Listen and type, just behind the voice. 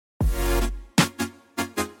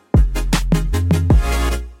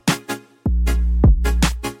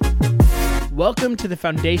Welcome to the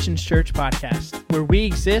Foundations Church podcast, where we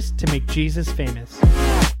exist to make Jesus famous.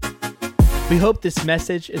 We hope this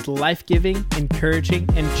message is life-giving, encouraging,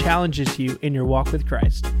 and challenges you in your walk with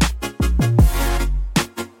Christ.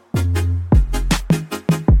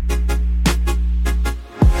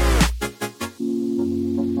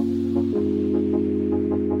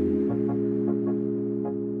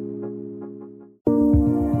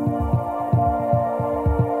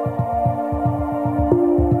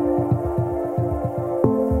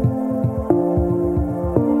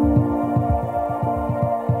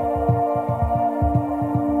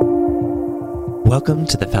 Welcome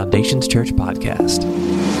to the Foundations Church podcast.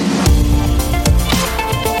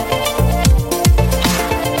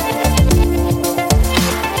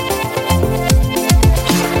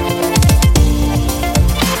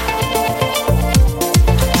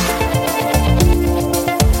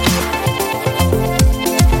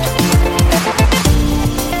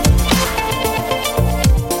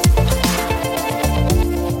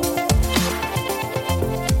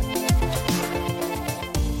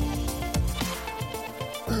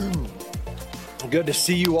 Good to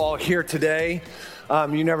see you all here today.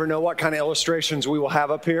 You never know what kind of illustrations we will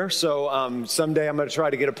have up here. So someday I'm going to try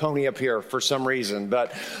to get a pony up here for some reason.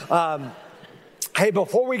 But hey,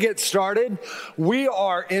 before we get started, we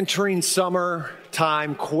are entering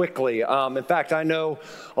summertime quickly. In fact, I know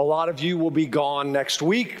a lot of you will be gone next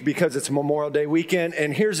week because it's Memorial Day weekend.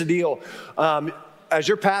 And here's the deal. As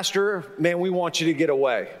your pastor, man, we want you to get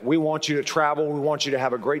away. We want you to travel. We want you to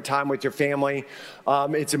have a great time with your family.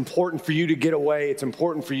 It's important for you to get away. It's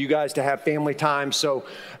important for you guys to have family time. So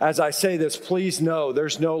as I say this, please know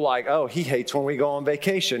there's no like, oh, he hates when we go on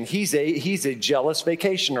vacation. He's a jealous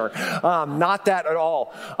vacationer. Not that at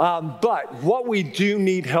all. But what we do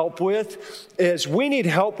need help with is we need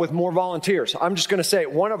help with more volunteers. I'm just going to say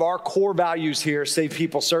one of our core values here is save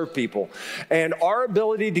people, serve people. And our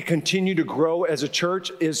ability to continue to grow as a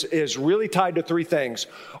church is really tied to three things: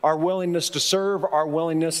 our willingness to serve, our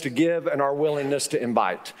willingness to give, and our willingness to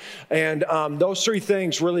invite. And those three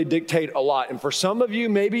things really dictate a lot. And for some of you,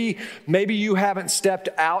 maybe you haven't stepped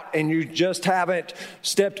out and you just haven't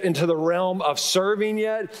stepped into the realm of serving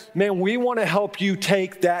yet. Man, we want to help you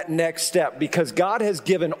take that next step because God has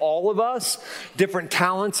given all of us different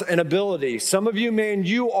talents and abilities. Some of you, man,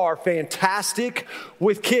 you are fantastic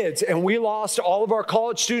with kids, and we lost all of our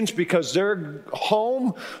college students because they're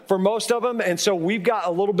home for most of them. And so we've got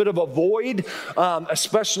a little bit of a void,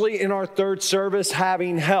 especially in our third service,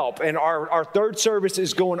 having help. And our third service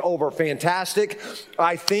is going over fantastic.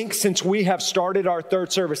 I think since we have started our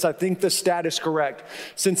third service, I think the stat is correct.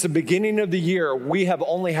 Since the beginning of the year, we have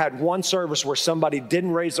only had one service where somebody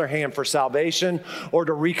didn't raise their hand for salvation or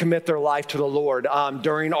to recommit their life to the Lord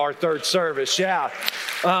during our third service. Yeah.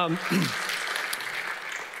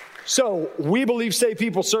 So we believe save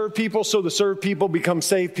people, serve people, so the served people become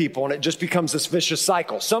saved people, and it just becomes this vicious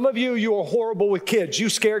cycle. Some of you are horrible with kids. You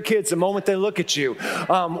scare kids the moment they look at you.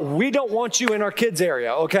 We don't want you in our kids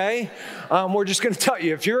area, okay? We're just going to tell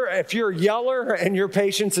you, if you're a yeller and your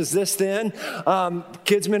patience is this thin,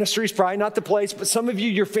 kids ministry is probably not the place, but some of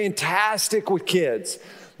you're fantastic with kids.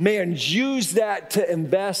 Man, use that to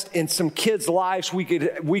invest in some kids' lives. We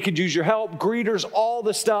could use your help, greeters, all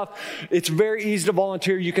the stuff. It's very easy to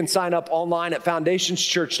volunteer. You can sign up online at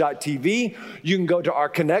foundationschurch.tv. You can go to our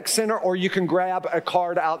Connect Center, or you can grab a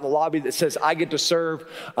card out in the lobby that says, I get to serve,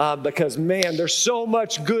 because, man, there's so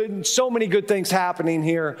many good things happening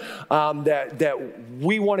here that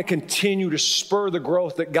we want to continue to spur the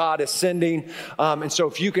growth that God is sending. And so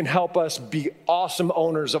if you can help us be awesome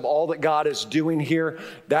owners of all that God is doing here,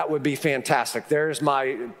 that would be fantastic. There's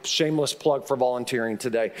my shameless plug for volunteering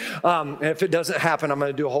today. And if it doesn't happen, I'm going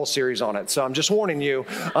to do a whole series on it. So I'm just warning you.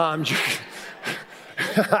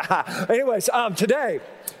 Anyways, today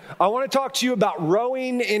I want to talk to you about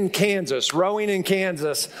rowing in Kansas.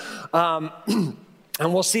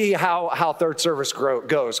 And we'll see how third service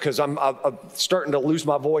goes, because I'm starting to lose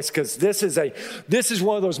my voice, because this is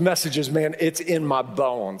one of those messages, man. It's in my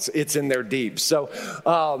bones. It's in there deep. So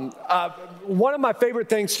one of my favorite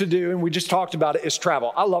things to do, and we just talked about it, is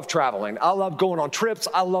travel. I love traveling. I love going on trips.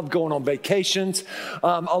 I love going on vacations.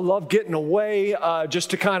 I love getting away just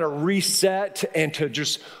to kind of reset and to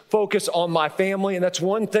just focus on my family. And that's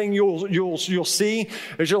one thing you'll see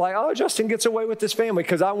is you're like, oh, Justin gets away with this family,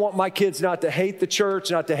 because I want my kids not to hate the church,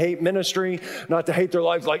 not to hate ministry, not to hate their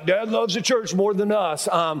life like Dad loves the church more than us.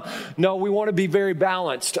 No, we want to be very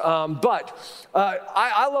balanced. But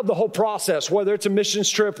I love the whole process, whether it's a missions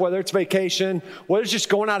trip, whether it's vacation. vacation, whether it's just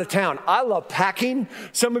going out of town. I love packing.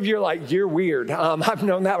 Some of you are like, you're weird. I've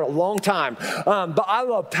known that for a long time. But I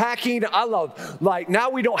love packing. I love, like, now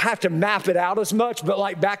we don't have to map it out as much, but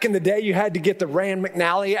like back in the day, you had to get the Rand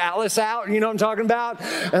McNally Atlas out, you know what I'm talking about?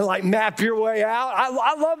 And like map your way out.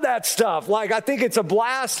 I love that stuff. Like, I think it's a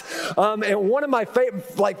blast. And one of my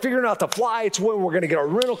favorite, like figuring out the flights, when we're going to get a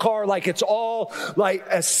rental car, like it's all like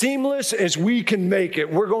as seamless as we can make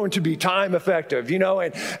it. We're going to be time effective, you know,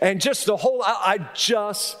 and just the whole, I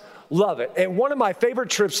just love it. And one of my favorite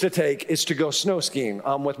trips to take is to go snow skiing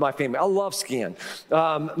with my family. I love skiing.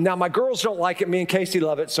 Now, my girls don't like it. Me and Casey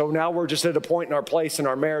love it. So now we're just at a point in our place in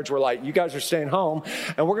our marriage where like, you guys are staying home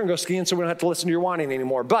and we're going to go skiing so we don't have to listen to your whining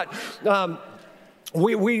anymore. But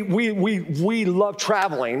we love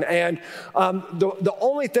traveling, and the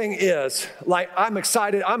only thing is, like, I'm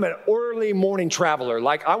excited. I'm an early morning traveler.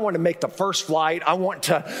 Like, I want to make the first flight. I want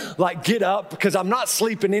to like get up because I'm not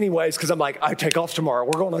sleeping anyways. Because I'm like, I take off tomorrow.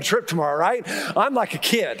 We're going on a trip tomorrow, right? I'm like a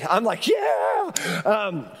kid. I'm like,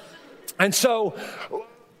 yeah. And so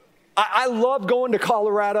I love going to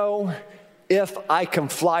Colorado if I can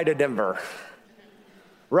fly to Denver,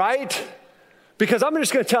 right? Because I'm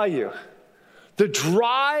just going to tell you. The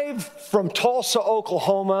drive from Tulsa,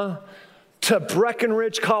 Oklahoma to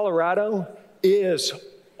Breckenridge, Colorado is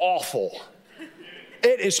awful.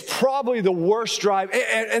 It is probably the worst drive.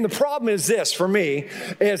 And the problem is this for me,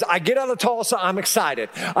 is I get out of Tulsa, I'm excited.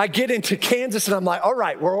 I get into Kansas and I'm like, all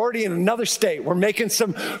right, we're already in another state. We're making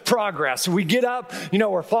some progress. We get up, you know,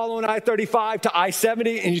 we're following I-35 to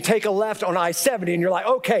I-70 and you take a left on I-70 and you're like,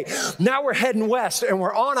 okay, now we're heading west and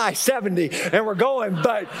we're on I-70 and we're going,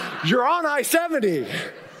 but you're on I-70.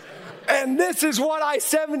 And this is what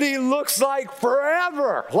I-70 looks like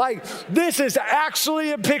forever. Like, this is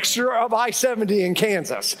actually a picture of I-70 in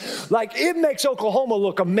Kansas. Like, it makes Oklahoma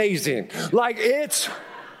look amazing. Like, it's,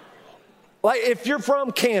 like, if you're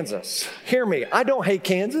from Kansas, hear me, I don't hate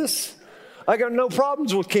Kansas. I got no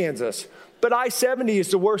problems with Kansas. But I-70 is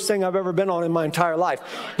the worst thing I've ever been on in my entire life.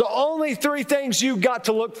 The only three things you got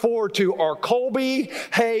to look forward to are Colby,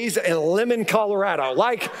 Hayes, and Lemon, Colorado.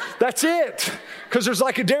 Like, that's it. Because there's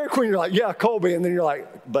like a Dairy Queen, you're like, yeah, Colby. And then you're like,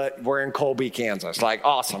 but we're in Colby, Kansas. Like,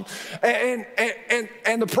 awesome. And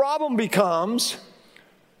the problem becomes,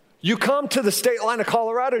 you come to the state line of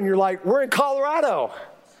Colorado and you're like, we're in Colorado.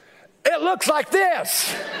 It looks like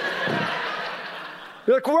this.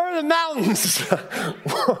 You're like, where are the mountains?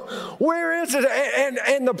 Where is it?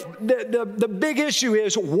 And the big issue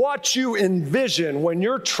is what you envision when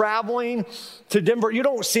you're traveling to Denver. You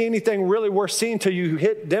don't see anything really worth seeing till you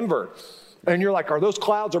hit Denver. And you're like, are those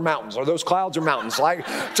clouds or mountains? Are those clouds or mountains? Like,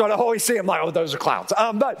 so I always see them like, oh, those are clouds.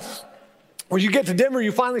 But when you get to Denver,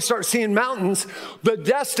 you finally start seeing mountains. The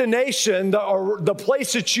destination, the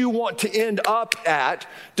place that you want to end up at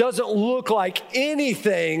doesn't look like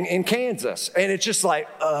anything in Kansas. And it's just like,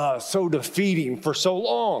 so defeating for so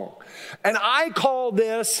long. And I call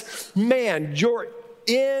this, man, you're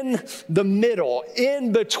in the middle,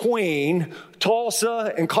 in between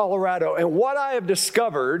Tulsa and Colorado. And what I have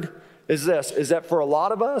discovered is this, is that for a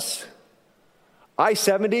lot of us,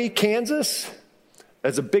 I-70, Kansas,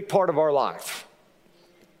 is a big part of our life.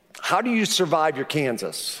 How do you survive your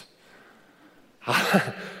Kansas?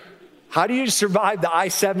 How do you survive the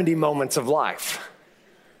I-70 moments of life?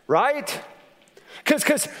 Right?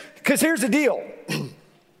 Because here's the deal.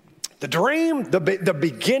 The dream, the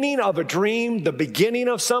beginning of a dream, the beginning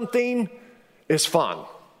of something is fun.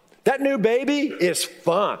 That new baby is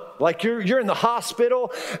fun. Like you're in the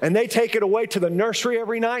hospital and they take it away to the nursery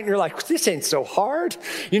every night and you're like, this ain't so hard.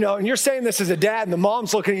 You know, and you're saying this as a dad and the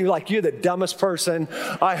mom's looking at you like you're the dumbest person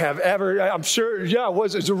I have ever, I'm sure, yeah,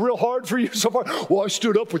 is it real hard for you so far? Well, I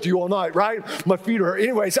stood up with you all night, right? My feet are,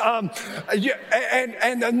 anyways. And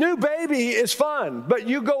a new baby is fun, but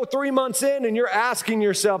you go 3 months in and you're asking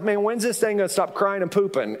yourself, man, when's this thing gonna stop crying and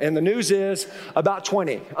pooping? And the news is about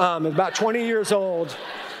 20. About 20 years old.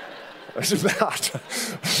 It's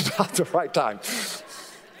about the right time.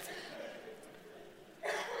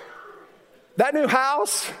 That new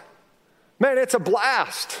house, man, it's a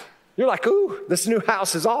blast. You're like, ooh, this new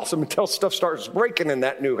house is awesome until stuff starts breaking in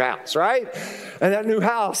that new house, right? And that new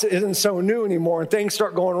house isn't so new anymore and things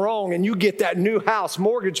start going wrong and you get that new house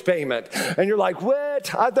mortgage payment and you're like,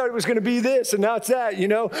 what? I thought it was going to be this and now it's that, you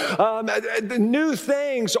know? The new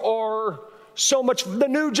things are so much. The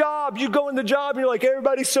new job, you go in the job and you're like,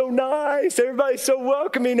 everybody's so nice, everybody's so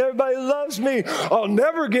welcoming, everybody loves me. I'll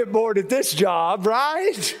never get bored at this job,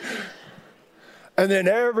 right? And then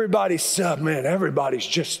everybody's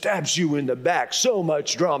just stabs you in the back. So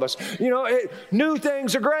much drama. You know, new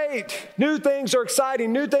things are great. New things are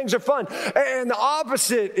exciting. New things are fun. And the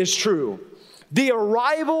opposite is true. The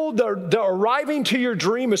arriving to your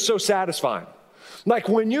dream is so satisfying. Like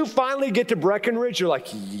when you finally get to Breckenridge, you're like,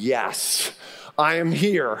 yes, I am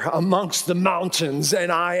here amongst the mountains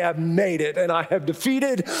and I have made it and I have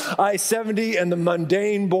defeated I-70 and the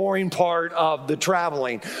mundane, boring part of the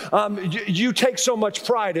traveling. You take so much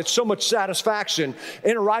pride. It's so much satisfaction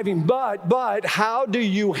in arriving. But how do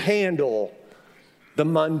you handle the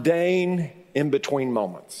mundane in-between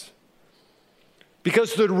moments?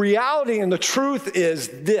 Because the reality and the truth is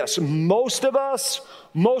this: most of us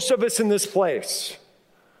in this place,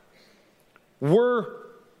 we're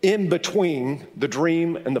in between the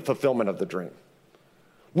dream and the fulfillment of the dream.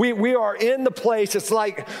 We are in the place, it's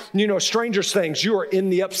like, Stranger Things, you are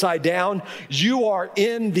in the upside down, you are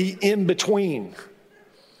in the in-between.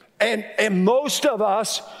 And most of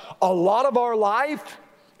us, a lot of our life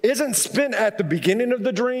isn't spent at the beginning of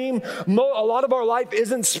the dream. A lot of our life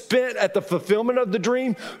isn't spent at the fulfillment of the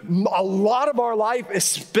dream. A lot of our life is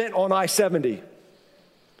spent on I-70.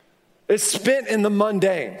 It's spent in the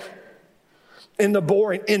mundane, in the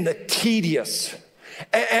boring, in the tedious.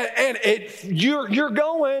 And you're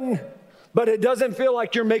going, but it doesn't feel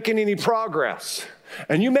like you're making any progress.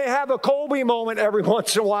 And you may have a Colby moment every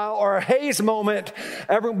once in a while or a Hayes moment,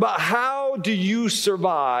 but how do you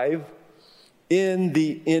survive in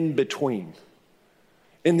the in-between?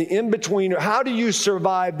 In the in-between, how do you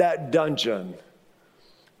survive that dungeon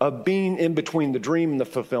of being in between the dream and the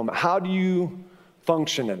fulfillment? How do you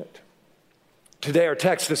function in it? Today our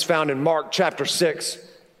text is found in Mark chapter 6,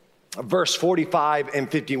 verse 45 and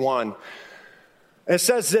 51. It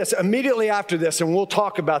says this: immediately after this, and we'll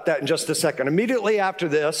talk about that in just a second. Immediately after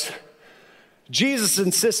this, Jesus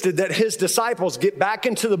insisted that his disciples get back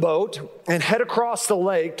into the boat and head across the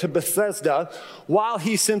lake to Bethesda while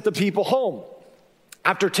he sent the people home.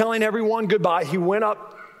 After telling everyone goodbye, he went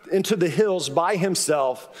up into the hills by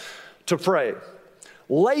himself to pray.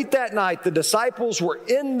 Late that night, the disciples were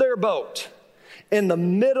in their boat in the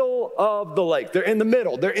middle of the lake. They're in the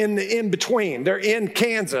middle. They're in the in-between. They're in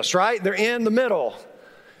Kansas, right? They're in the middle.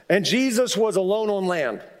 And Jesus was alone on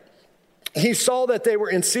land. He saw that they were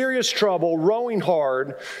in serious trouble, rowing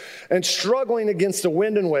hard and struggling against the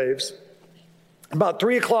wind and waves. About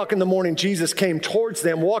 3 o'clock in the morning, Jesus came towards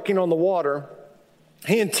them, walking on the water.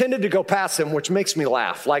 He intended to go past them, which makes me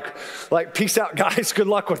laugh. Like, peace out, guys. Good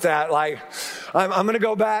luck with that. Like, I'm going to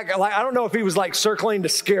go back. Like, I don't know if he was like circling to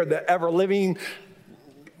scare the ever-living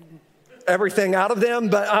everything out of them,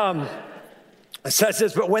 but it says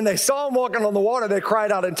this: but when they saw him walking on the water, they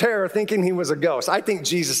cried out in terror, thinking he was a ghost. I think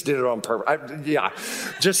Jesus did it on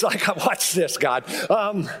purpose. Just like, watch this, God.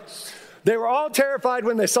 They were all terrified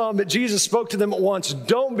when they saw him, but Jesus spoke to them at once.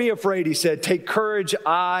 Don't be afraid, he said. Take courage,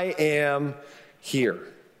 I am here.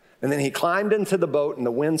 And then he climbed into the boat and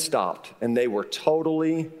the wind stopped and they were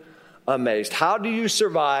totally amazed. How do you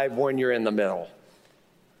survive when you're in the middle?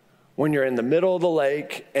 When you're in the middle of the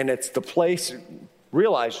lake and it's the place,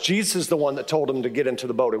 realize Jesus is the one that told them to get into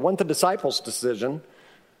the boat. It wasn't the disciples' decision.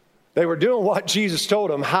 They were doing what Jesus told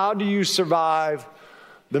them. How do you survive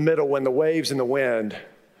the middle when the waves and the wind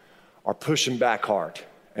are pushing back hard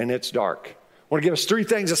and it's dark? I want to give us 3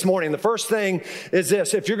 things this morning. The first thing is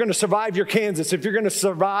this: if you're going to survive your Kansas, if you're going to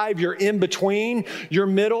survive your in-between, your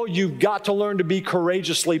middle, you've got to learn to be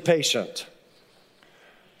courageously patient.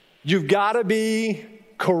 You've got to be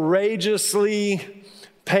courageously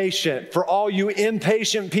patient. For all you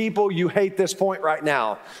impatient people, you hate this point right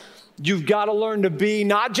now. You've got to learn to be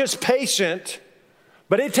not just patient,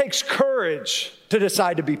 but it takes courage to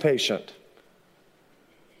decide to be patient.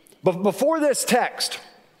 But before this text,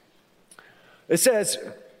 it says,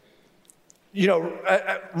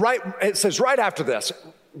 it says right after this.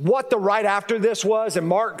 What the right after this was in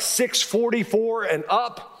Mark 6:44 and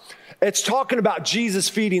up, it's talking about Jesus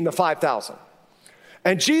feeding the 5,000.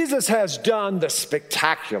 And Jesus has done the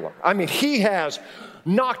spectacular. I mean, he has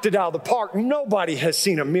knocked it out of the park. Nobody has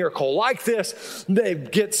seen a miracle like this. They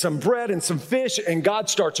get some bread and some fish, and God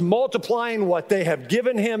starts multiplying what they have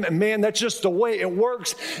given him. And man, that's just the way it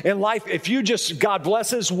works in life. If you just, God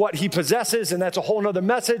blesses what he possesses, and that's a whole nother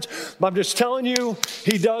message. But I'm just telling you,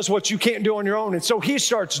 he does what you can't do on your own. And so he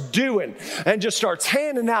starts doing and just starts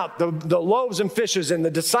handing out the loaves and fishes, and the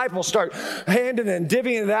disciples start handing and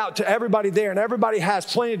divvying it out to everybody there. And everybody has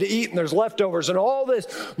plenty to eat, and there's leftovers, and all this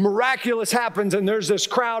miraculous happens, and there's this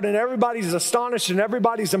crowd, and everybody's astonished and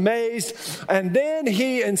everybody's amazed. And then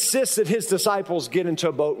he insists that his disciples get into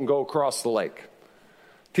a boat and go across the lake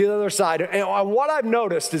to the other side. And what I've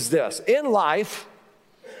noticed is this: in life,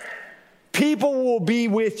 people will be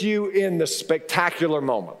with you in the spectacular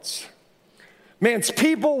moments. Man,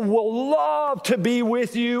 people will love to be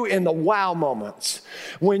with you in the wow moments.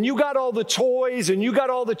 When you got all the toys and you got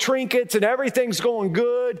all the trinkets and everything's going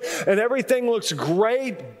good and everything looks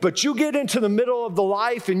great, but you get into the middle of the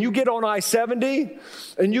life and you get on I-70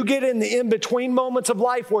 and you get in the in-between moments of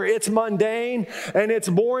life where it's mundane and it's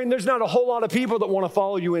boring, there's not a whole lot of people that want to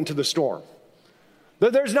follow you into the storm.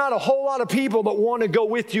 There's not a whole lot of people that want to go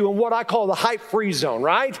with you in what I call the hype-free zone,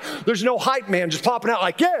 right? There's no hype man just popping out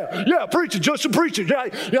like, yeah, preach it, Justin, preach it.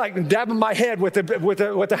 You're like dabbing my head with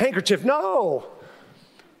a handkerchief. No.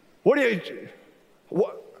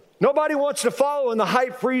 Nobody wants to follow in the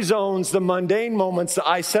hype-free zones, the mundane moments, the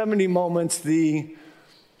I-70 moments, the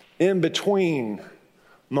in-between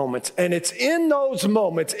moments. And it's in those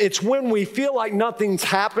moments, it's when we feel like nothing's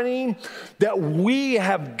happening, that we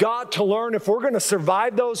have got to learn, if we're going to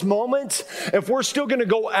survive those moments, if we're still going to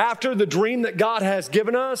go after the dream that God has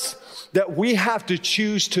given us, that we have to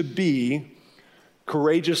choose to be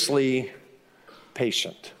courageously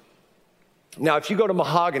patient. Now, if you go to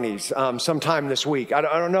Mahogany's sometime this week, I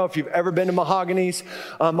don't know if you've ever been to Mahogany's.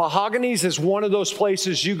 Mahogany's is one of those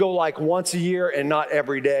places you go like once a year and not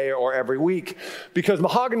every day or every week, because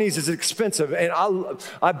Mahogany's is expensive. And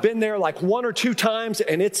I've been there like 1 or 2 times,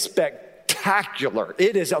 and it's spectacular.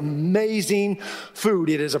 It is amazing food.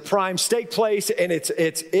 It is a prime steak place, and it's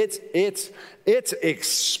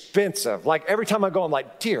expensive. Like every time I go, I'm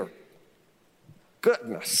like, dear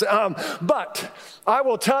goodness. But I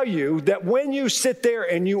will tell you that when you sit there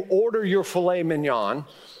and you order your filet mignon,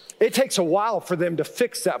 it takes a while for them to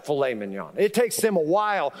fix that filet mignon. It takes them a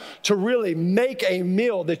while to really make a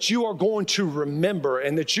meal that you are going to remember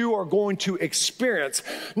and that you are going to experience.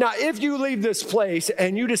 Now, if you leave this place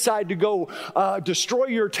and you decide to go destroy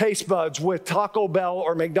your taste buds with Taco Bell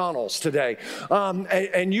or McDonald's today,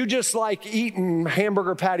 and you just like eating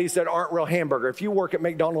hamburger patties that aren't real hamburger, if you work at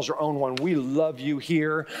McDonald's or own one, we love you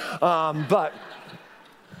here. But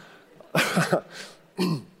it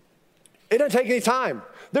doesn't take any time.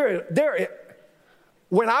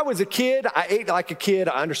 When I was a kid, I ate like a kid,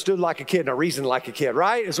 I understood like a kid, and I reasoned like a kid,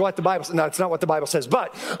 right? Is what the Bible says. No, it's not what the Bible says.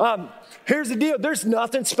 But here's the deal. There's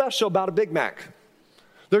nothing special about a Big Mac.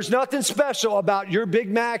 There's nothing special about your Big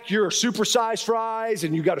Mac, your supersized fries,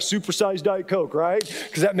 and you got a supersized Diet Coke, right?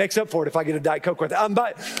 Because that makes up for it if I get a Diet Coke with it.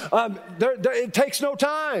 It takes no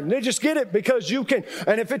time. They just get it because you can.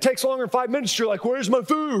 And if it takes longer than 5 minutes, you're like, where's my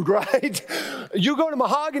food, right? You go to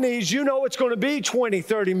Mahogany's, you know it's going to be 20,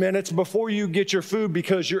 30 minutes before you get your food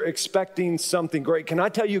because you're expecting something great. Can I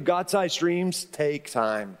tell you, God-sized dreams take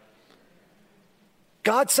time.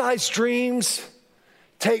 God-sized dreams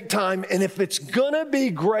take time, and if it's gonna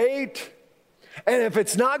be great, and if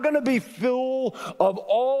it's not gonna be full of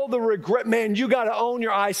all the regret, man, you gotta own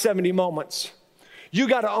your I-70 moments. You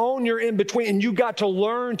gotta own your in-between, and you got to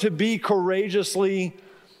learn to be courageously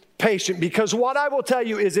patient, because what I will tell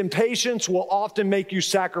you is impatience will often make you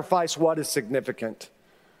sacrifice what is significant.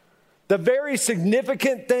 The very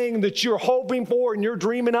significant thing that you're hoping for and you're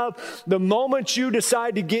dreaming of, the moment you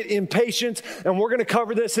decide to get impatient, and we're going to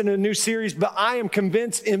cover this in a new series, but I am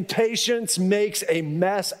convinced impatience makes a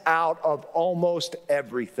mess out of almost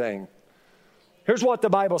everything. Here's what the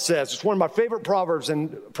Bible says. It's one of my favorite Proverbs. In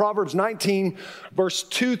Proverbs 19, verse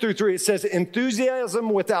 2 through 3, it says, enthusiasm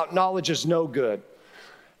without knowledge is no good.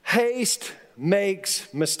 Haste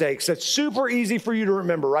makes mistakes. That's super easy for you to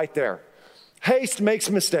remember right there. Haste makes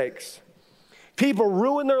mistakes. People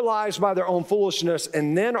ruin their lives by their own foolishness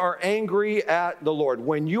and then are angry at the Lord.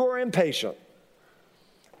 When you are impatient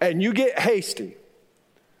and you get hasty,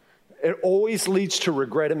 it always leads to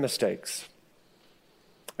regret and mistakes.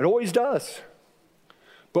 It always does.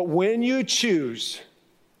 But when you choose,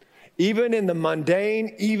 even in the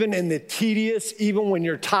mundane, even in the tedious, even when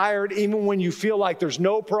you're tired, even when you feel like there's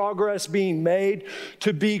no progress being made,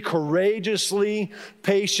 to be courageously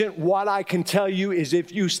patient, what I can tell you is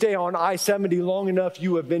if you stay on I-70 long enough,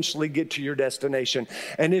 you eventually get to your destination.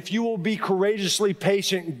 And if you will be courageously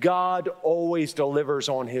patient, God always delivers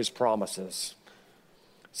on his promises.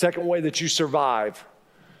 Second way that you survive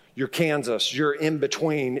your Kansas, your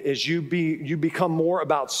in-between, is you become more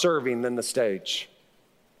about serving than the stage.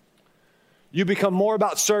 You become more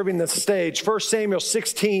about serving the stage. 1 Samuel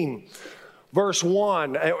 16, verse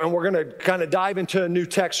 1, and we're going to kind of dive into a new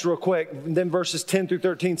text real quick. And then verses 10 through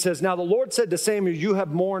 13 says, now the Lord said to Samuel, you have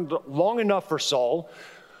mourned long enough for Saul.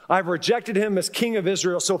 I've rejected him as king of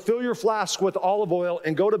Israel, so fill your flask with olive oil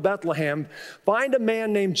and go to Bethlehem. Find a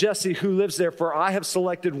man named Jesse who lives there, for I have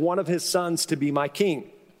selected one of his sons to be my king.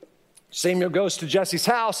 Samuel goes to Jesse's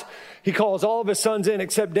house. He calls all of his sons in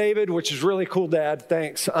except David, which is really cool, Dad.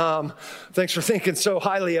 Thanks. Thanks for thinking so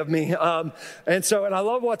highly of me. And I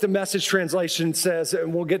love what the Message translation says,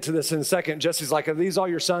 and we'll get to this in a second. Jesse's like, are these all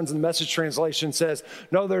your sons? And the Message translation says,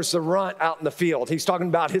 no, there's the runt out in the field. He's talking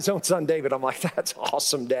about his own son, David. I'm like, that's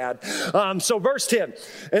awesome, Dad. So verse 10,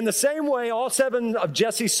 in the same way, all 7 of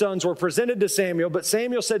Jesse's sons were presented to Samuel, but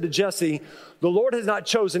Samuel said to Jesse, the Lord has not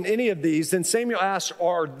chosen any of these. Then Samuel asked,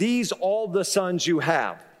 are these all the sons you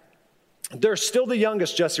have? They're still the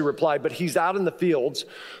youngest, Jesse replied, but he's out in the fields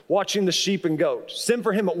watching the sheep and goats. Send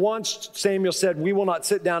for him at once, Samuel said. We will not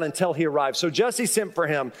sit down until he arrives. So Jesse sent for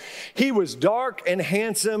him. He was dark and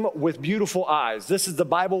handsome with beautiful eyes. This is the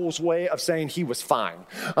Bible's way of saying he was fine.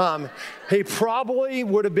 He probably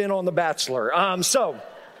would have been on The Bachelor.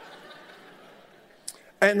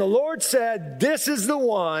 And the Lord said, this is the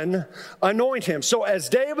one, anoint him. So as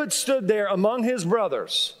David stood there among his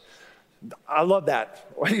brothers, I love that.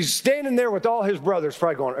 He's standing there with all his brothers,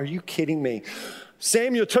 probably going, are you kidding me?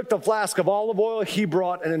 Samuel took the flask of olive oil he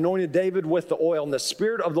brought and anointed David with the oil. And the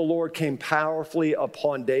Spirit of the Lord came powerfully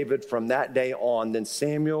upon David from that day on. Then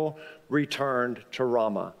Samuel returned to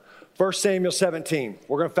Ramah. 1 Samuel 17.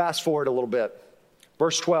 We're going to fast forward a little bit.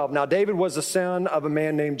 Verse 12. Now David was the son of a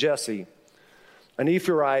man named Jesse, an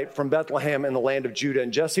Ephraite from Bethlehem in the land of Judah.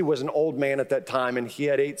 And Jesse was an old man at that time, and he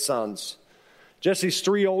had 8 sons. Jesse's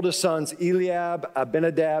 3 oldest sons, Eliab,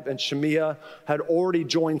 Abinadab, and Shemiah, had already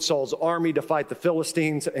joined Saul's army to fight the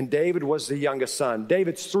Philistines, and David was the youngest son.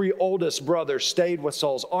 David's 3 oldest brothers stayed with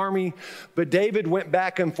Saul's army, but David went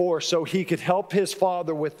back and forth so he could help his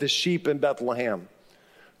father with the sheep in Bethlehem.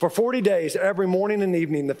 For 40 days, every morning and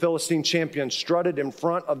evening, the Philistine champion strutted in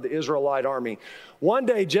front of the Israelite army. One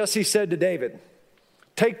day, Jesse said to David,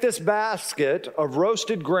 take this basket of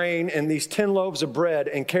roasted grain and these 10 loaves of bread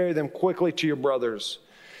and carry them quickly to your brothers.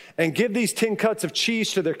 And give these 10 cuts of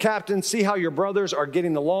cheese to their captain. See how your brothers are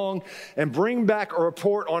getting along and bring back a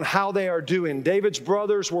report on how they are doing. David's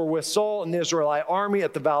brothers were with Saul and the Israelite army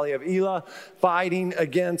at the valley of Elah fighting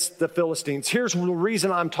against the Philistines. Here's the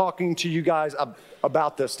reason I'm talking to you guys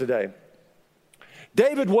about this today.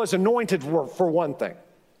 David was anointed for one thing,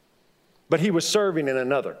 but he was serving in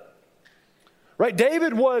another. Right?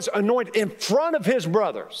 David was anointed in front of his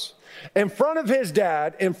brothers, in front of his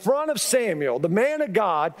dad, in front of Samuel, the man of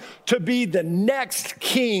God, to be the next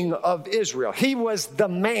king of Israel. He was the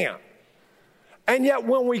man. And yet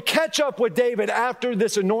when we catch up with David after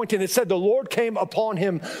this anointing, it said the Lord came upon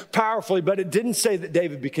him powerfully, but it didn't say that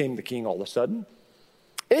David became the king all of a sudden.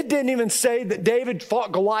 It didn't even say that David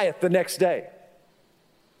fought Goliath the next day.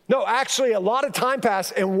 No, actually, a lot of time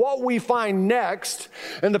passed, and what we find next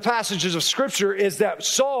in the passages of Scripture is that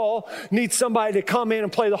Saul needs somebody to come in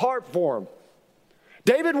and play the harp for him.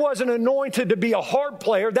 David wasn't anointed to be a harp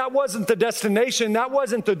player. That wasn't the destination. That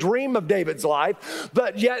wasn't the dream of David's life,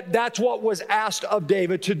 but yet that's what was asked of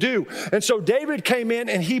David to do. And so David came in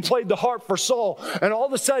and he played the harp for Saul, and all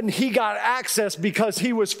of a sudden he got access because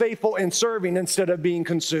he was faithful in serving instead of being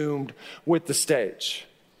consumed with the stage.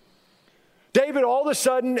 David all of a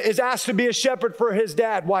sudden is asked to be a shepherd for his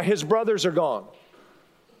dad while his brothers are gone.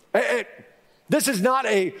 This is not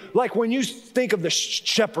like when you think of the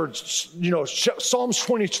shepherds, Psalms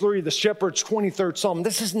 23, the shepherd's 23rd Psalm.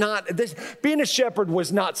 Being a shepherd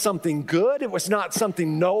was not something good. It was not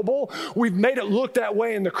something noble. We've made it look that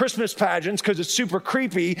way in the Christmas pageants because it's super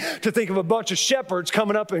creepy to think of a bunch of shepherds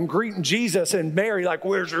coming up and greeting Jesus and Mary like,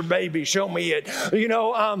 where's your baby? Show me it.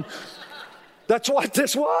 That's what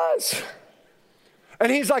this was.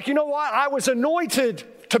 And he's like, you know what? I was anointed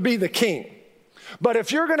to be the king. But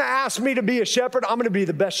if you're going to ask me to be a shepherd, I'm going to be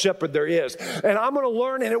the best shepherd there is. And I'm going to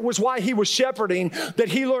learn, and it was why he was shepherding, that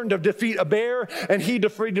he learned to defeat a bear, and he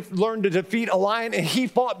learned to defeat a lion, and he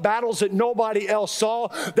fought battles that nobody else saw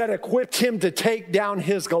that equipped him to take down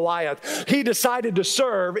his Goliath. He decided to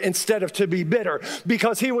serve instead of to be bitter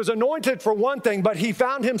because he was anointed for one thing, but he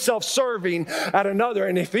found himself serving at another.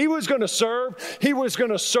 And if he was going to serve, he was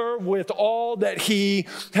going to serve with all that he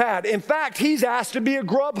had. In fact, he's asked to be a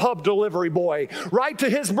Grubhub delivery boy. Right to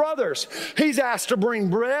his brothers. He's asked to bring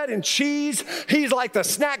bread and cheese. He's like the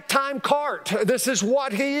snack time cart. This is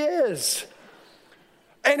what he is.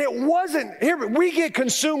 And it wasn't, here, we get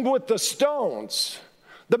consumed with the stones,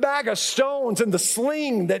 the bag of stones and the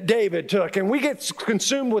sling that David took. And we get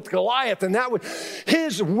consumed with Goliath. And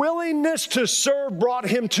his willingness to serve brought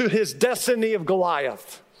him to his destiny of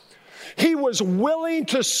Goliath. He was willing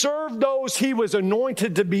to serve those he was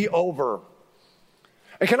anointed to be over.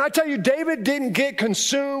 And can I tell you, David didn't get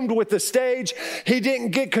consumed with the stage. He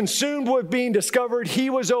didn't get consumed with being discovered.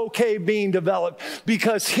 He was okay being developed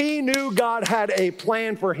because he knew God had a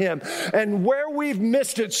plan for him. And where we've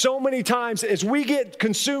missed it so many times is we get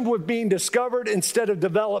consumed with being discovered instead of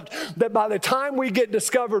developed, that by the time we get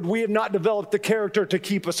discovered, we have not developed the character to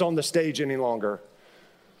keep us on the stage any longer.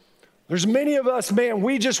 There's many of us, man,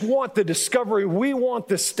 we just want the discovery. We want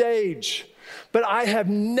the stage. But I have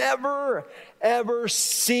never, ever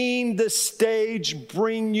seen the stage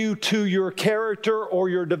bring you to your character or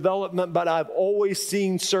your development, but I've always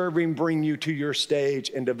seen serving bring you to your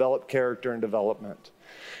stage and develop character and development.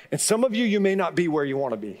 And some of you, you may not be where you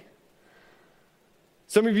want to be.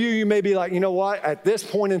 Some of you may be like, you know what? At this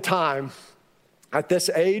point in time, at this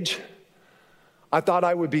age, I thought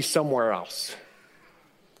I would be somewhere else.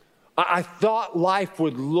 I thought life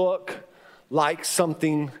would look like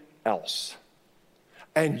something else.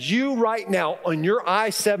 And you right now on your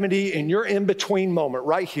I-70 in your in-between moment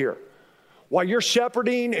right here, while you're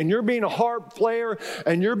shepherding and you're being a harp player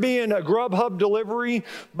and you're being a Grubhub delivery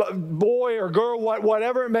boy or girl,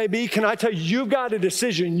 whatever it may be, can I tell you, you've got a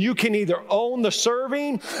decision. You can either own the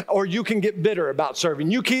serving or you can get bitter about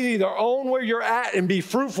serving. You can either own where you're at and be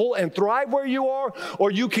fruitful and thrive where you are,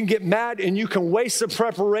 or you can get mad and you can waste the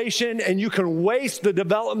preparation and you can waste the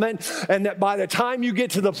development, and that by the time you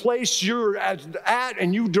get to the place you're at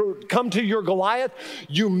and you come to your Goliath,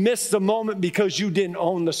 you miss the moment because you didn't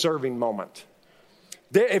own the serving moment.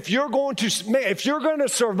 If you're going to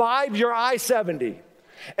survive your I-70,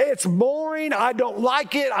 it's boring, I don't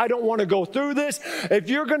like it, I don't want to go through this. If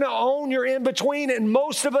you're going to own your in-between, and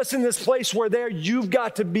most of us in this place, we're there, you've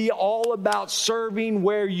got to be all about serving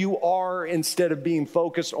where you are instead of being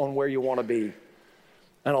focused on where you want to be.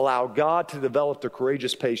 And allow God to develop the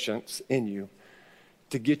courageous patience in you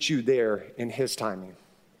to get you there in His timing.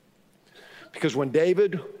 Because when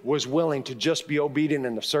David was willing to just be obedient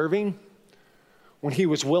in the serving, when he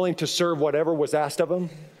was willing to serve whatever was asked of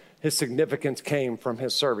him, his significance came from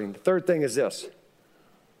his serving. The third thing is this.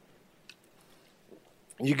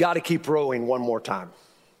 You got to keep rowing one more time.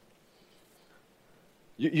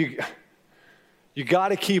 You got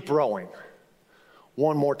to keep rowing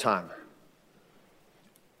one more time.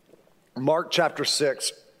 Mark chapter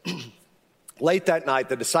 6, late that night,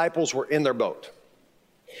 the disciples were in their boat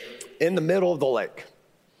in the middle of the lake.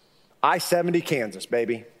 I-70 Kansas,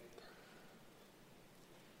 baby.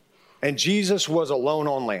 And Jesus was alone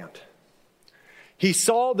on land. He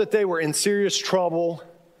saw that they were in serious trouble,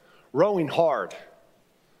 rowing hard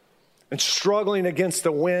and struggling against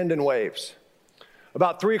the wind and waves.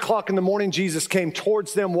 About 3 o'clock in the morning, Jesus came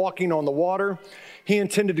towards them walking on the water. He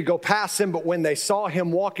intended to go past them, but when they saw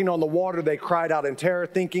him walking on the water, they cried out in terror,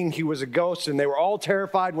 thinking he was a ghost, and they were all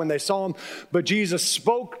terrified when they saw him. But Jesus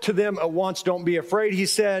spoke to them at once. Don't be afraid, he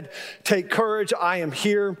said. Take courage, I am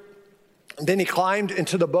here. And then he climbed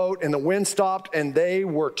into the boat, and the wind stopped, and they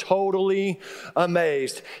were totally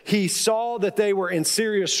amazed. He saw that they were in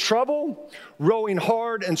serious trouble, rowing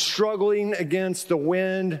hard and struggling against the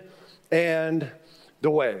wind and the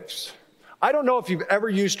waves. I don't know if you've ever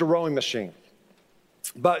used a rowing machine,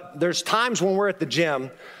 but there's times when we're at the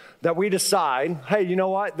gym that we decide, hey, you know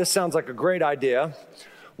what? This sounds like a great idea.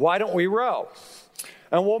 Why don't we row?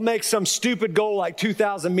 And we'll make some stupid goal like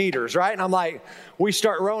 2,000 meters, right? And I'm like, we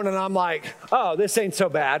start rowing and I'm like, oh, this ain't so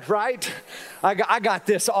bad, right? I got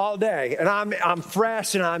this all day. And I'm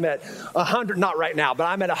fresh and I'm at 100, not right now, but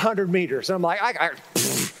I'm at 100 meters. And I'm like,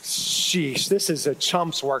 sheesh, this is a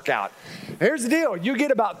chump's workout. Here's the deal. You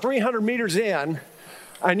get about 300 meters in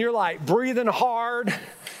and you're like breathing hard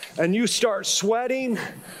and you start sweating,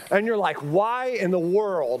 and you're like, why in the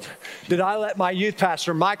world did I let my youth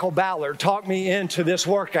pastor, Michael Ballard, talk me into this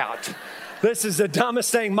workout? This is the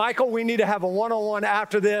dumbest thing. Michael, we need to have a one-on-one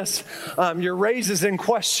after this. Your raise is in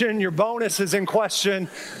question. Your bonus is in question,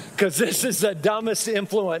 because this is the dumbest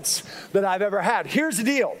influence that I've ever had. Here's the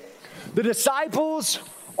deal. The disciples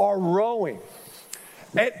are rowing.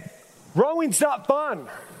 And rowing's not fun.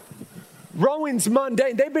 Rowing's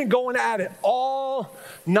mundane. They've been going at it all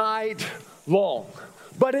night long.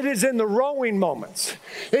 But it is in the rowing moments.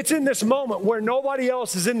 It's in this moment where nobody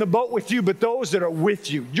else is in the boat with you but those that are with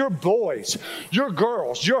you. Your boys, your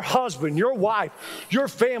girls, your husband, your wife, your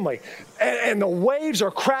family. And the waves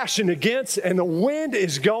are crashing against and the wind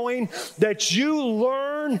is going, that you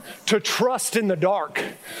learn to trust in the dark.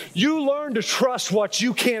 You learn to trust what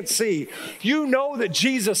you can't see. You know that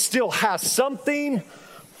Jesus still has something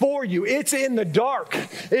for you. It's in the dark.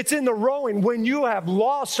 It's in the rowing. When you have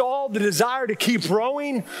lost all the desire to keep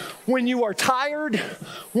rowing, when you are tired,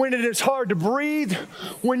 when it is hard to breathe,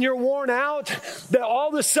 when you're worn out, that all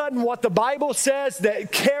of a sudden what the Bible says,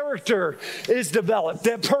 that character is developed,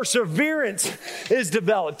 that perseverance is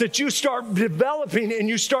developed, that you start developing and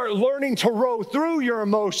you start learning to row through your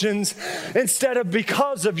emotions instead of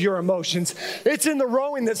because of your emotions. It's in the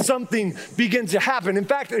rowing that something begins to happen. In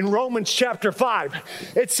fact, in Romans chapter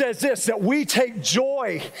 5, it says this, that we take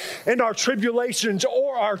joy in our tribulations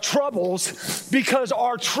or our troubles because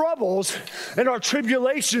our troubles and our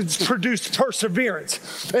tribulations produce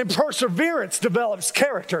perseverance. And perseverance develops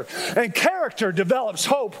character. And character develops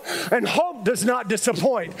hope. And hope does not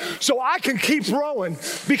disappoint. So I can keep rowing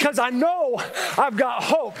because I know I've got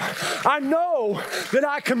hope. I know that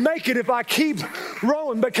I can make it if I keep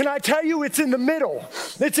rowing. But can I tell you, it's in the middle.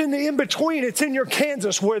 It's in the in-between. It's in your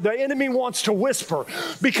Kansas where the enemy wants to whisper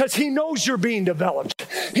because he knows you're being developed.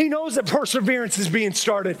 He knows that perseverance is being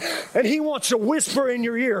started. And he wants to whisper in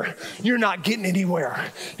your ear, you're not getting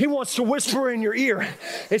anywhere. He wants to whisper in your ear,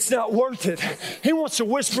 it's not worth it. He wants to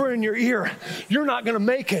whisper in your ear, you're not going to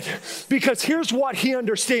make it. Because here's what he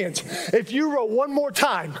understands. If you row one more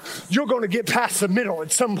time, you're going to get past the middle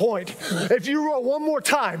at some point. If you row one more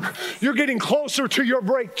time, you're getting closer to your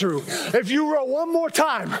breakthrough. If you row one more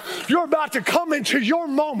time, you're about to come into your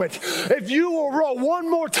moment. If you will row one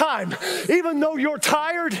more time, even though you're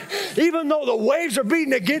tired, even though the waves are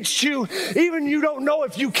beating against you, even you don't know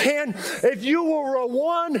if you can, if you will row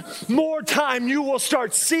one more time, you will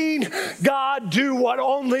start seeing God do what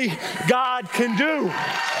only God can do.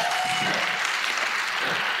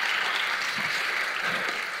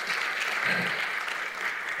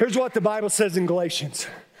 Here's what the Bible says in Galatians.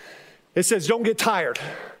 It says, don't get tired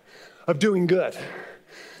of doing good.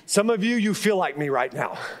 Some of you feel like me right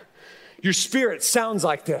now. Your spirit sounds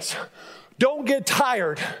like this. Don't get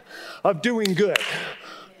tired of doing good.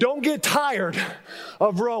 Don't get tired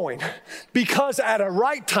of rowing, because at a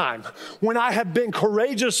right time, when I have been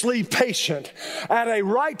courageously patient, at a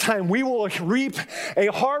right time, we will reap a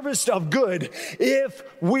harvest of good if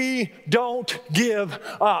we don't give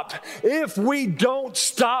up, if we don't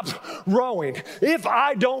stop rowing, if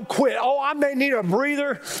I don't quit. Oh, I may need a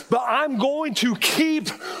breather, but I'm going to keep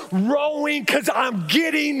rowing because I'm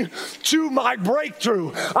getting to my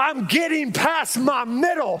breakthrough. I'm getting past my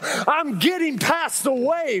middle. I'm getting past the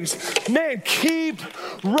waves. Man, keep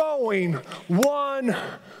rowing one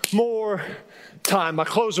more time. I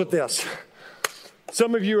close with this.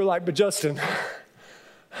 Some of you are like, but Justin,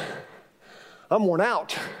 I'm worn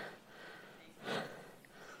out.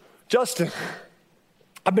 Justin,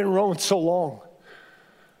 I've been rowing so long,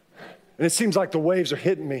 and it seems like the waves are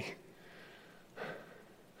hitting me,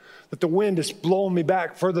 that the wind is blowing me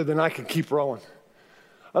back further than I can keep rowing.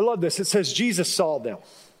 I love this. It says Jesus saw them.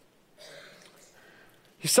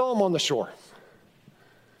 He saw them on the shore.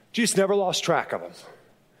 Jesus never lost track of them.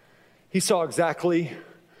 He saw exactly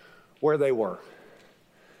where they were.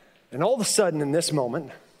 And all of a sudden in this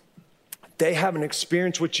moment, they have an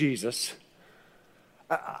experience with Jesus,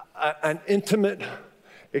 an intimate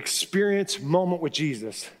experience moment with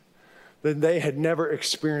Jesus that they had never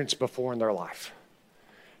experienced before in their life.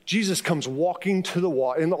 Jesus comes walking to the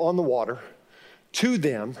on the water to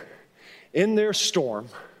them in their storm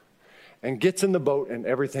and gets in the boat and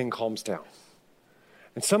everything calms down.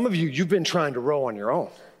 And some of you, you've been trying to row on your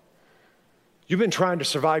own. You've been trying to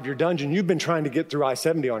survive your dungeon. You've been trying to get through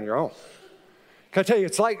I-70 on your own. Can I tell you,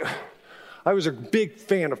 it's like, I was a big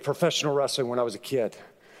fan of professional wrestling when I was a kid.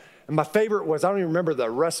 And my favorite was, I don't even remember the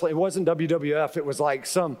wrestling, it wasn't WWF, it was like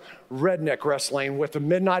some redneck wrestling with the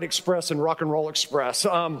Midnight Express and Rock and Roll Express.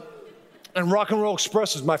 And Rock and Roll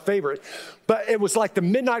Express was my favorite. But it was like the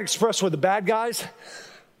Midnight Express were the bad guys.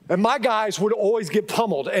 And my guys would always get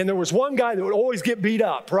pummeled. And there was one guy that would always get beat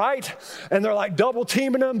up, right? And they're like double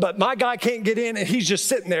teaming him, but my guy can't get in, and he's just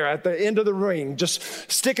sitting there at the end of the ring,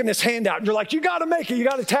 just sticking his hand out. And you're like, you got to make it. You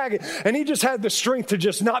got to tag it. And he just had the strength to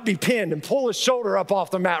just not be pinned and pull his shoulder up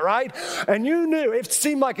off the mat, right? And you knew, it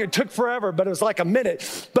seemed like it took forever, but it was like a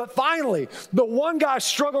minute. But finally, the one guy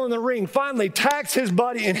struggling in the ring finally tags his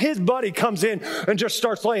buddy, and his buddy comes in and just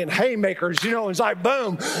starts laying haymakers, and it's like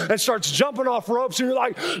boom, and starts jumping off ropes, and you're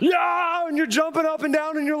like, yeah, and you're jumping up and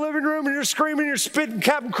down in your living room, and you're screaming, you're spitting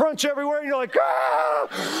Captain Crunch everywhere, and you're like,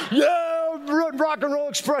 ah, yeah, Rock and Roll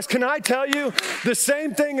Express, can I tell you, the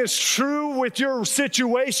same thing is true with your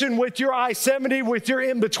situation, with your I-70, with your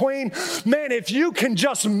in-between. Man, if you can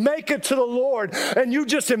just make it to the Lord and you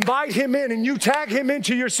just invite him in and you tag him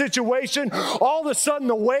into your situation, all of a sudden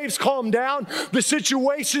the waves calm down. The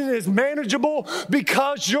situation is manageable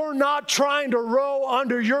because you're not trying to row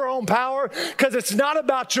under your own power, because it's not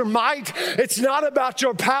about your might. It's not about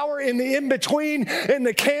your power in the in-between, in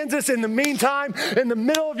the Kansas, in the meantime, in the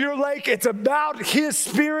middle of your lake. It's about his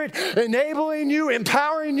Spirit enabling you,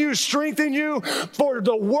 empowering you, strengthening you for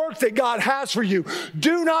the work that God has for you.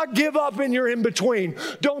 Do not give up in your in-between.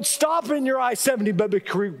 Don't stop in your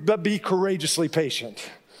I-70, but be courageously patient.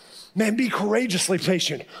 Man, be courageously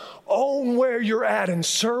patient. Own where you're at and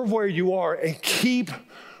serve where you are and keep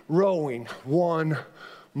rowing one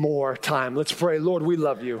more time. Let's pray. Lord, we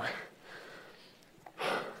love you.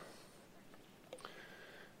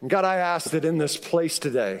 And God, I ask that in this place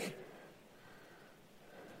today,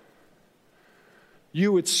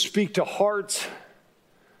 you would speak to hearts,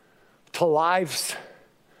 to lives,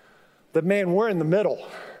 that, man, we're in the middle.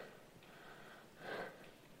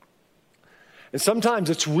 And sometimes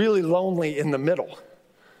it's really lonely in the middle.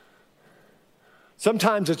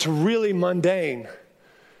 Sometimes it's really mundane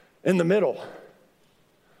in the middle.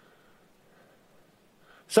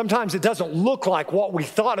 Sometimes it doesn't look like what we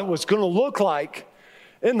thought it was going to look like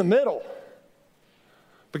in the middle.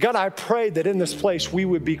 But God, I pray that in this place we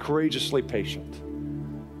would be courageously patient.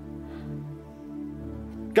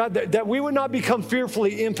 God, that we would not become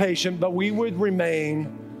fearfully impatient, but we would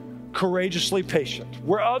remain courageously patient.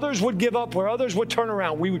 Where others would give up, where others would turn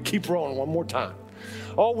around, we would keep rowing one more time.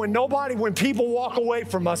 Oh, when people walk away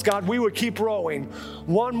from us, God, we would keep rowing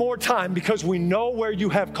one more time because we know where you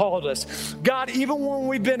have called us. God, even when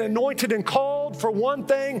we've been anointed and called for one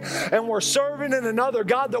thing and we're serving in another,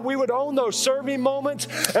 God, that we would own those serving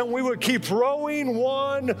moments and we would keep rowing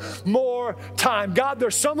one more time. God,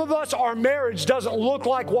 there's some of us, our marriage doesn't look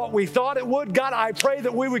like what we thought it would. God, I pray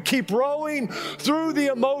that we would keep rowing through the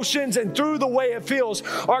emotions and through the way it feels.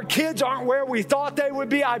 Our kids aren't where we thought they would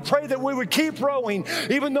be. I pray that we would keep rowing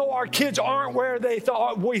even though our kids aren't where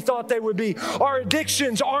we thought they would be. Our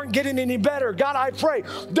addictions aren't getting any better. God, I pray,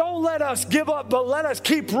 don't let us give up, but let us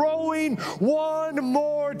keep rowing one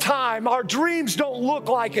more time. Our dreams don't look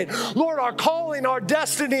like it. Lord, our calling, our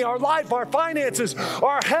destiny, our life, our finances,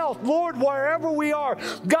 our health, Lord, wherever we are,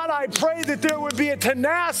 God, I pray that there would be a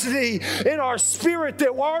tenacity in our spirit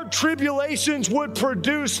that our tribulations would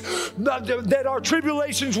produce,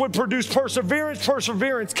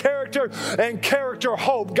 perseverance, character, and character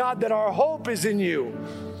hope. God, that our hope is in you.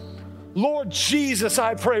 Lord Jesus,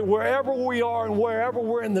 I pray wherever we are and wherever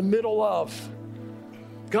we're in the middle of,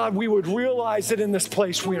 God, we would realize that in this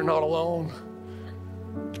place we are not alone,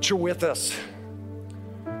 but you're with us.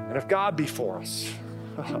 And if God be for us,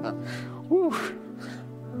 whew,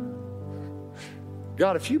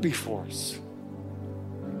 God, if you be for us,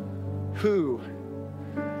 who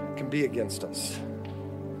can be against us?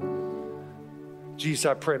 Jesus,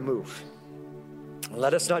 I pray, move.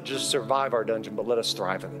 Let us not just survive our dungeon, but let us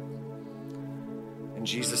thrive in it. In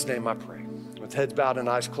Jesus' name I pray. With heads bowed and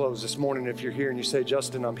eyes closed this morning, if you're here and you say,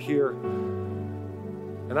 Justin, I'm here,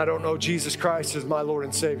 and I don't know Jesus Christ as my Lord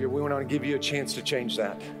and Savior, we want to give you a chance to change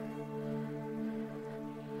that.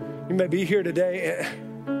 You may be here today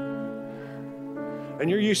and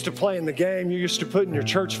you're used to playing the game. You're used to putting your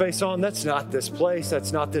church face on. That's not this place.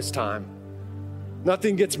 That's not this time.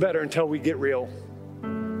 Nothing gets better until we get real.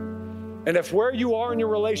 And if where you are in your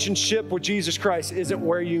relationship with Jesus Christ isn't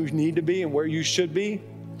where you need to be and where you should be,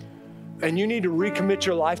 and you need to recommit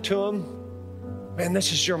your life to him, man,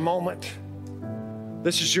 this is your moment.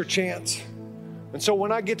 This is your chance. And so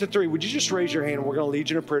when I get to 3, would you just raise your hand and we're going to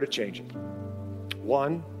lead you in a prayer to change it.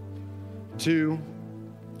 1, 2,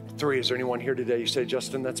 3. Is there anyone here today? You say,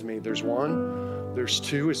 Justin, that's me. There's 1. There's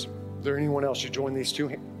 2. Is there anyone else? You join these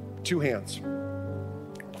two hands.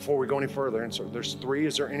 Before we go any further, and so there's 3.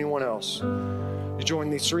 Is there anyone else? You join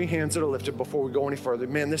these 3 hands that are lifted before we go any further.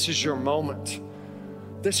 Man, this is your moment.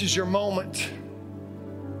 This is your moment.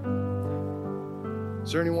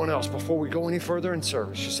 Is there anyone else before we go any further in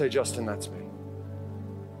service? You say, Justin, that's me.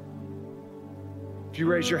 If you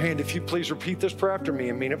raise your hand, if you please repeat this prayer after me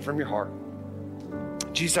and mean it from your heart.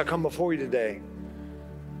 Jesus, I come before you today.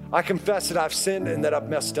 I confess that I've sinned and that I've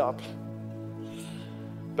messed up,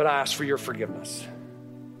 but I ask for your forgiveness.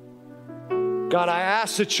 God, I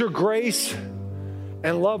ask that your grace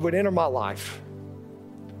and love would enter my life.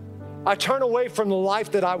 I turn away from the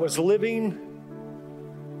life that I was living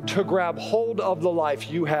to grab hold of the life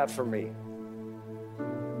you have for me.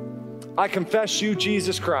 I confess you,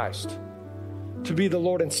 Jesus Christ, to be the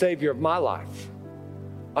Lord and Savior of my life.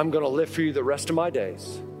 I'm going to live for you the rest of my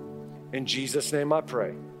days. In Jesus' name I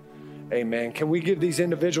pray. Amen. Can we give these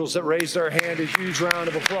individuals that raised their hand a huge round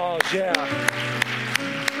of applause? Yeah.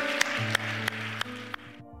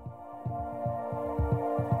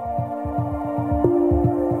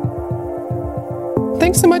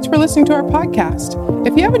 Thanks so much for listening to our podcast.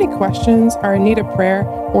 If you have any questions, are in need of prayer,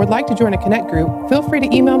 or would like to join a Connect group, feel free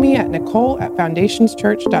to email me at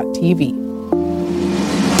nicole@foundationschurch.tv.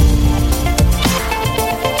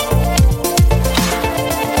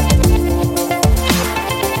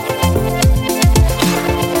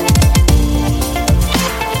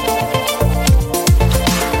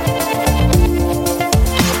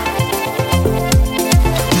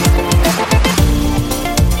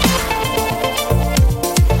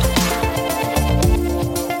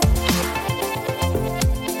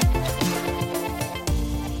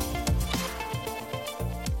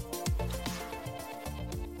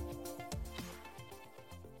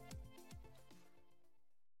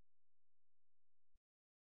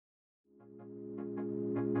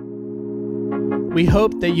 We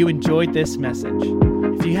hope that you enjoyed this message.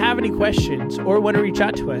 If you have any questions or want to reach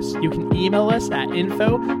out to us, you can email us at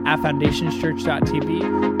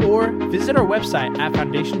info@foundationschurch.tv or visit our website at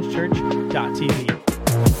foundationschurch.tv.